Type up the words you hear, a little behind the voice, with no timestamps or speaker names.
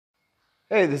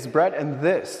Hey, this is Brett, and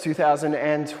this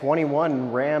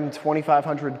 2021 Ram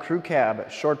 2500 Crew Cab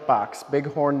Shortbox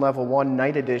Bighorn Level 1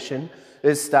 Night Edition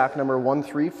is stock number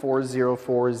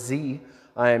 13404Z.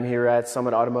 I am here at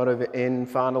Summit Automotive in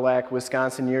Fond du Lac,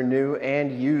 Wisconsin, your new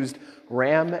and used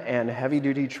Ram and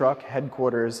heavy-duty truck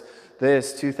headquarters.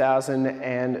 This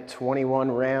 2021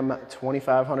 Ram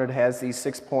 2500 has the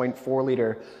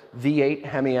 6.4-liter V8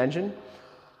 Hemi engine.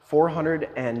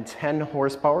 410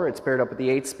 horsepower. It's paired up with the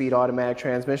 8-speed automatic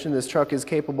transmission. This truck is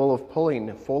capable of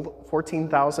pulling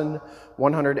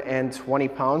 14,120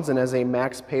 pounds and has a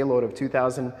max payload of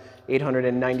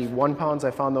 2,891 pounds.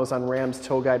 I found those on Ram's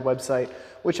tow guide website,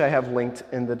 which I have linked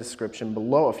in the description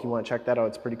below. If you want to check that out,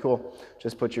 it's pretty cool.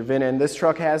 Just put your VIN in. This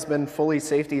truck has been fully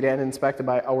safetied and inspected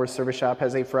by our service shop,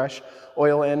 has a fresh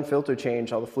oil and filter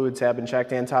change. All the fluids have been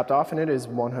checked and topped off, and it is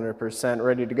 100%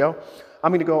 ready to go. I'm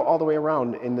going to go all the way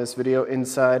around in this video,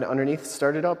 inside, underneath,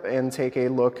 start it up, and take a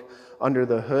look under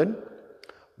the hood.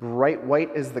 Bright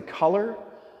white is the color,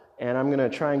 and I'm going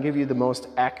to try and give you the most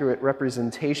accurate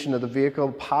representation of the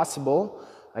vehicle possible.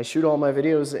 I shoot all my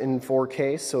videos in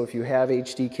 4K, so if you have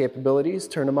HD capabilities,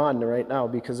 turn them on right now,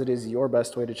 because it is your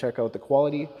best way to check out the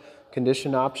quality,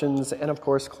 condition options, and of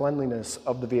course cleanliness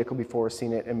of the vehicle before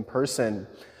seeing it in person.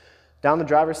 Down the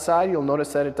driver's side, you'll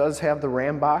notice that it does have the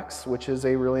Rambox, which is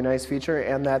a really nice feature,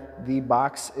 and that the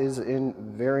box is in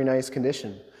very nice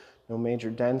condition. No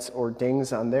major dents or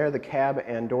dings on there. The cab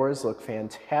and doors look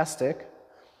fantastic.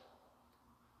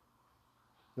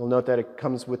 You'll note that it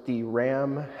comes with the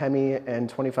Ram, Hemi, and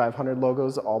 2500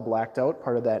 logos all blacked out,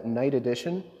 part of that night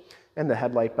edition, and the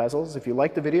headlight bezels. If you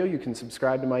like the video, you can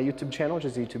subscribe to my YouTube channel, which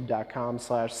is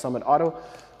youtube.com/SummitAuto.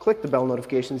 Click the bell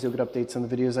notifications, you'll get updates on the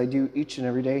videos I do each and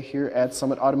every day here at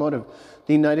Summit Automotive.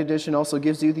 The night edition also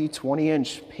gives you the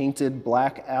 20-inch painted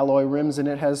black alloy rims, and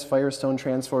it has Firestone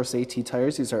Transforce AT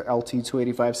tires. These are LT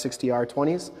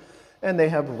 285/60R20s, and they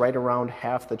have right around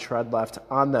half the tread left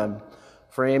on them.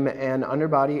 Frame and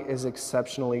underbody is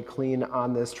exceptionally clean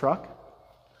on this truck.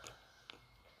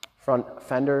 Front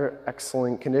fender,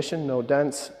 excellent condition, no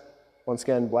dents. Once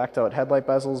again, blacked out headlight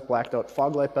bezels, blacked out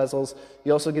fog light bezels.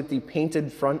 You also get the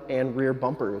painted front and rear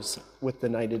bumpers with the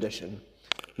night edition.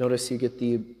 Notice you get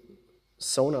the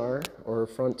Sonar or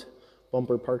front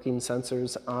bumper parking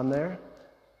sensors on there.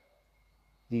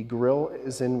 The grille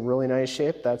is in really nice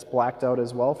shape. That's blacked out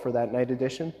as well for that night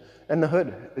edition. And the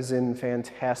hood is in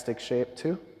fantastic shape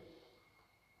too.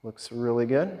 Looks really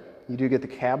good. You do get the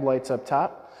cab lights up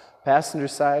top. Passenger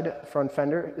side front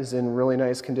fender is in really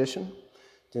nice condition.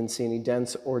 Didn't see any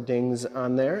dents or dings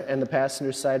on there. And the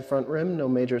passenger side front rim, no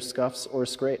major scuffs or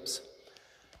scrapes.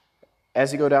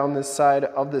 As you go down this side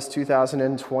of this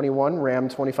 2021 Ram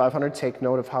 2500, take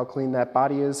note of how clean that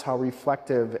body is, how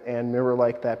reflective and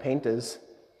mirror-like that paint is.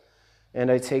 And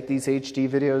I take these HD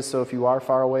videos, so if you are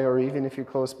far away or even if you're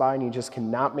close by and you just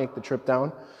cannot make the trip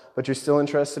down, but you're still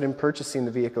interested in purchasing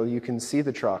the vehicle, you can see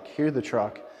the truck, hear the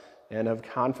truck, and have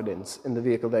confidence in the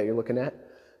vehicle that you're looking at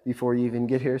before you even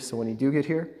get here. So when you do get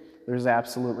here, there's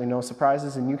absolutely no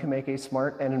surprises, and you can make a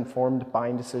smart and informed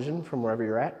buying decision from wherever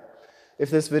you're at. If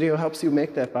this video helps you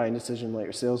make that buying decision, let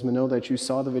your salesman know that you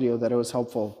saw the video, that it was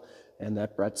helpful, and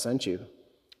that Brett sent you.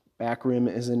 Back rim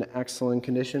is in excellent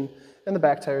condition, and the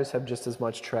back tires have just as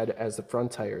much tread as the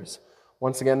front tires.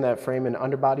 Once again, that frame and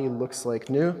underbody looks like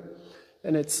new,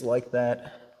 and it's like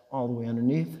that all the way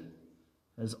underneath.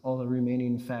 Has all the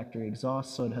remaining factory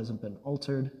exhaust, so it hasn't been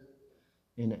altered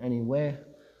in any way.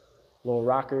 Low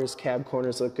rockers, cab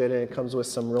corners look good, and it comes with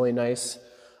some really nice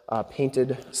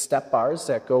painted step bars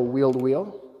that go wheel to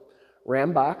wheel.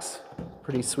 Rambox,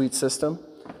 pretty sweet system.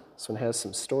 This one has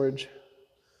some storage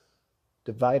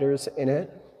dividers in it.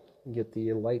 You get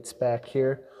the lights back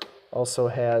here. Also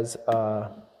has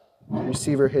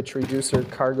receiver hitch reducer,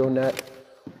 cargo net,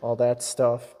 all that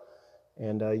stuff.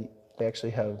 And they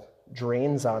actually have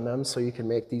drains on them, so you can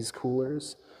make these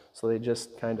coolers. So they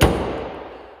just kind of,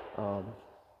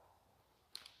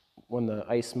 when the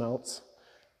ice melts.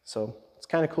 So it's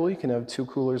kind of cool. You can have two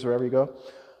coolers wherever you go,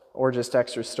 or just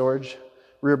extra storage.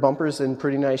 Rear bumper's in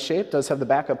pretty nice shape. Does have the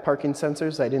backup parking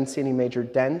sensors. I didn't see any major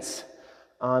dents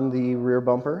on the rear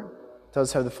bumper.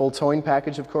 Does have the full towing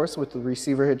package, of course, with the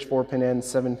receiver hitch 4-pin and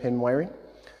 7-pin wiring.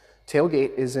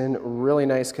 Tailgate is in really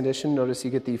nice condition. Notice you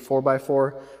get the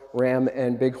 4x4 Ram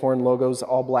and Bighorn logos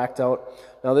all blacked out.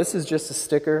 Now this is just a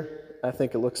sticker. I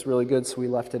think it looks really good, so we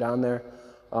left it on there.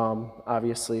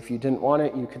 Obviously, if you didn't want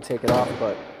it, you could take it off,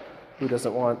 but who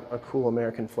doesn't want a cool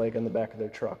American flag on the back of their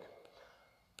truck?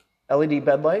 LED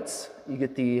bed lights. You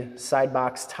get the side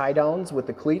box tie downs with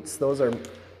the cleats. Those are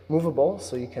movable,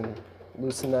 so you can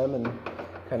loosen them and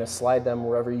kind of slide them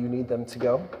wherever you need them to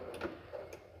go.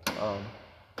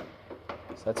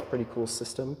 So that's a pretty cool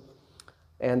system.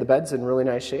 And the bed's in really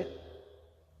nice shape.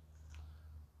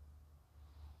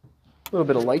 A little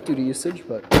bit of light duty usage,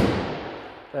 but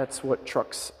that's what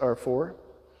trucks are for.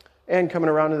 And coming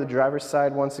around to the driver's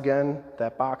side, once again,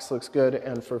 that box looks good.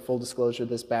 And for full disclosure,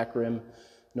 this back rim,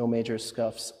 no major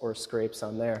scuffs or scrapes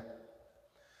on there.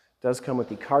 It does come with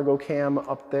the cargo cam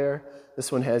up there. This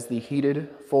one has the heated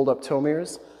fold-up tow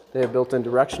mirrors. They have built-in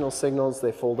directional signals.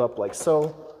 They fold up like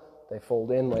so. They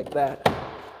fold in like that.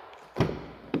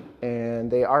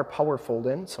 And they are power fold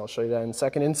in, so I'll show you that in a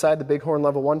second. Inside, the Bighorn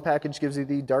Level 1 package gives you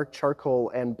the dark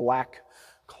charcoal and black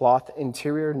cloth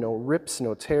interior. No rips,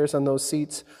 no tears on those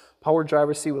seats. Power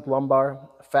driver's seat with lumbar,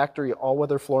 factory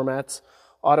all-weather floor mats,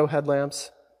 auto headlamps,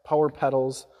 power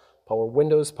pedals, power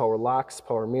windows, power locks,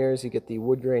 power mirrors. You get the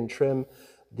wood grain trim,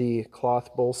 the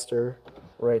cloth bolster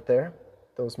right there.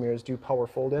 Those mirrors do power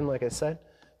fold in, like I said.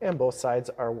 And both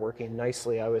sides are working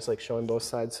nicely. I always like showing both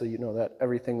sides so you know that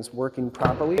everything's working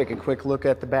properly. Take a quick look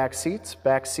at the back seats.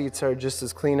 Back seats are just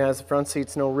as clean as the front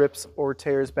seats. No rips or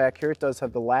tears back here. It does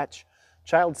have the L.A.T.C.H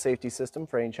child safety system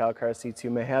for any child car seats you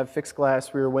may have. Fixed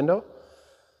glass rear window.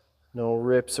 No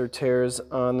rips or tears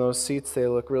on those seats. They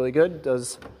look really good.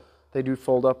 They do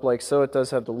fold up like so. It does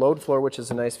have the load floor, which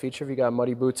is a nice feature. If you got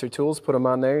muddy boots or tools, put them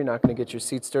on there. You're not going to get your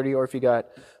seats dirty. Or if you got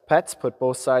pets, put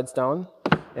both sides down.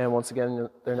 And once again,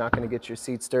 they're not going to get your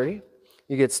seats dirty.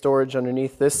 You get storage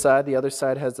underneath this side. The other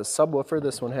side has the subwoofer.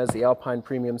 This one has the Alpine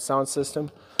premium sound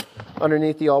system.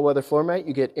 Underneath the all-weather floor mat,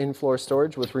 you get in-floor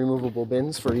storage with removable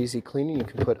bins for easy cleaning. You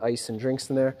can put ice and drinks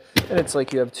in there. And it's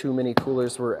like you have 2 mini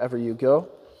coolers wherever you go.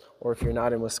 Or if you're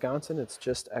not in Wisconsin, it's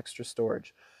just extra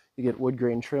storage. You get wood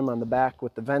grain trim on the back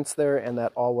with the vents there, and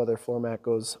that all-weather floor mat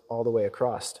goes all the way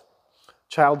across.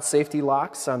 Child safety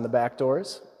locks on the back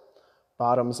doors.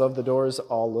 Bottoms of the doors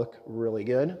all look really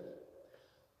good,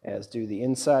 as do the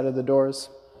inside of the doors.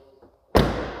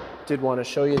 Did want to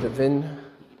show you the VIN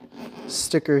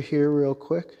sticker here real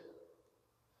quick,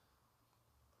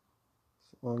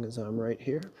 as long as I'm right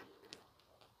here.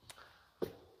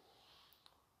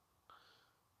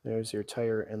 There's your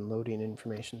tire and loading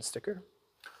information sticker.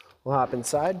 We'll hop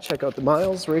inside, check out the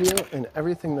miles, radio, and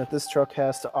everything that this truck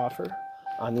has to offer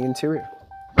on the interior.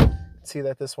 See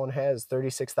that this one has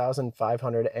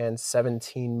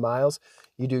 36,517 miles.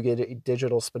 You do get a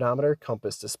digital speedometer,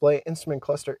 compass display. Instrument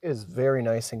cluster is very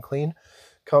nice and clean.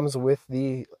 Comes with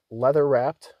the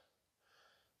leather-wrapped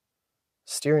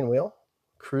steering wheel,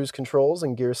 cruise controls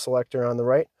and gear selector on the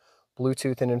right,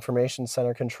 Bluetooth and information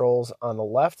center controls on the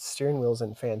left. Steering wheel's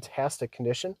in fantastic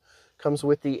condition. Comes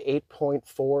with the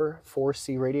 8.4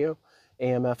 4C radio,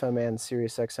 AM, FM, and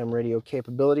Sirius XM radio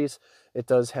capabilities. It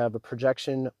does have a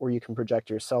projection where you can project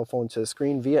your cell phone to the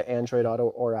screen via Android Auto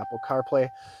or Apple CarPlay.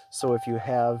 So if you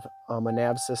have a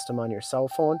nav system on your cell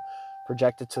phone,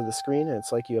 project it to the screen, and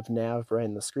it's like you have nav right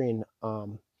in the screen,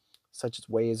 such as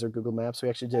Waze or Google Maps. We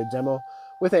actually did a demo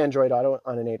with Android Auto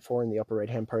on an 8.4 in the upper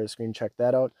right-hand part of the screen. Check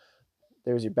that out.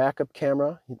 There's your backup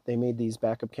camera. They made these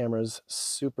backup cameras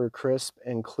super crisp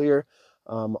and clear,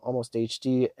 almost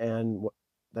HD, and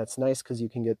that's nice because you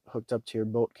can get hooked up to your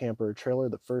boat, camper, or trailer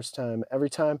the first time, every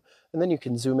time, and then you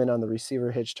can zoom in on the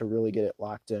receiver hitch to really get it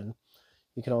locked in.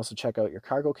 You can also check out your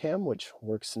cargo cam, which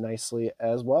works nicely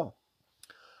as well.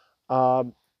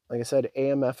 Like I said,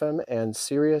 AM, FM, and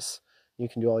Sirius. You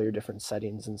can do all your different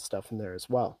settings and stuff in there as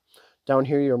well. Down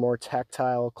here, your more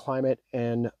tactile climate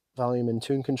and volume and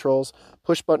tune controls,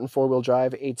 push button 4-wheel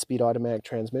drive, 8-speed automatic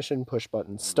transmission, push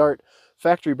button start,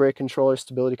 factory brake controller,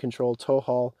 stability control, tow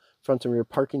haul, front and rear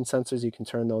parking sensors. You can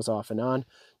turn those off and on.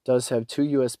 Does have 2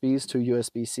 USBs, 2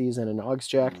 USB-Cs, and an aux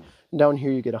jack. And down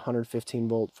here you get a 115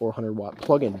 volt 400 watt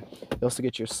plug-in. You also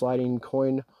get your sliding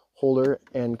coin holder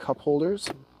and cup holders,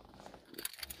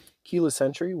 keyless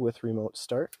entry with remote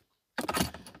start,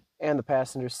 and the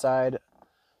passenger side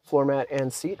floor mat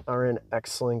and seat are in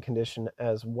excellent condition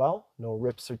as well. No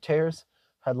rips or tears.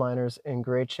 Headliner's in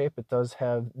great shape. It does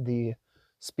have the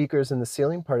speakers in the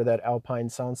ceiling, part of that Alpine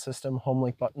sound system,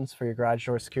 Homelink buttons for your garage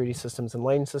door security systems and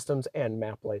lane systems, and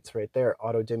map lights right there,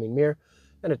 auto dimming mirror,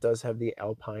 and it does have the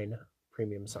Alpine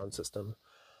premium sound system.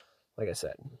 Like I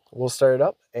said, we'll start it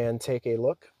up and take a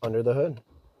look under the hood.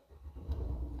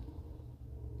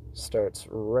 Starts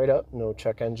right up, no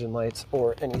check engine lights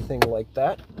or anything like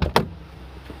that.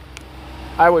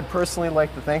 I would personally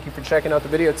like to thank you for checking out the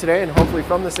video today, and hopefully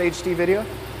from this HD video,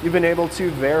 you've been able to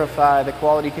verify the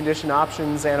quality, condition,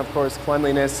 options, and of course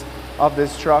cleanliness of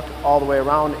this truck all the way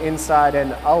around, inside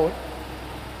and out.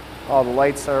 All the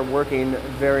lights are working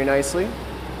very nicely.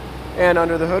 And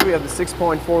under the hood, we have the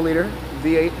 6.4 liter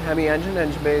V8 Hemi engine.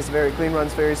 Engine bay is very clean,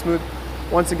 runs very smooth.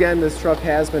 Once again, this truck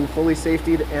has been fully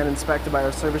safetied and inspected by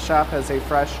our service shop, has a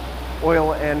fresh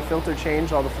oil and filter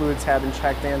change. All the fluids have been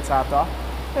checked and topped off,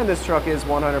 and this truck is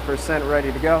 100%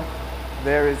 ready to go.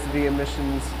 There is the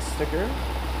emissions sticker.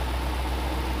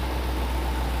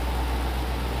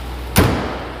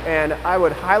 And I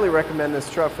would highly recommend this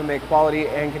truck from a quality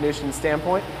and condition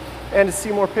standpoint. And to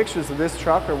see more pictures of this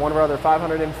truck or one of our other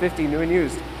 550 new and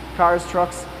used cars,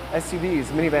 trucks, SUVs,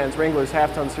 minivans, Wranglers,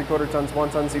 half tons, 3/4 tons, 1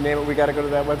 tons, you name it, we got to go to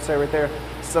that website right there,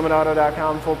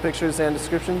 summitauto.com. Full pictures and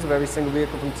descriptions of every single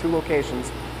vehicle from 2 locations,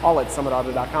 all at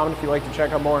summitauto.com. And if you'd like to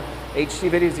check out more HD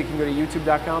videos, you can go to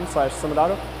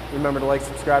youtube.com/summitauto. Remember to like,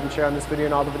 subscribe, and share on this video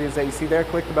and all the videos that you see there.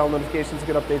 Click the bell notifications to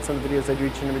get updates on the videos I do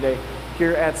each and every day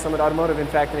here at Summit Automotive. In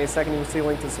fact, in a second, you will see a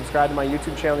link to subscribe to my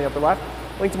YouTube channel in the upper left,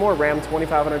 link to more Ram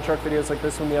 2500 truck videos like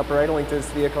this one in the upper right, a link to this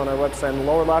vehicle on our website in the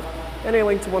lower left, and a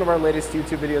link to one of our latest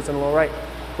YouTube videos in the lower right.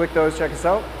 Click those, check us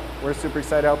out. We're super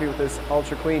excited to help you with this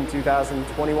ultra clean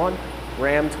 2021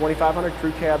 Ram 2500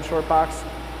 Crew Cab Short Box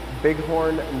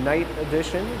Bighorn Night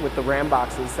Edition with the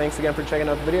Ramboxes. Thanks again for checking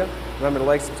out the video. Remember to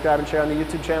like, subscribe, and share on the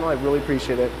YouTube channel. I really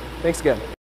appreciate it. Thanks again.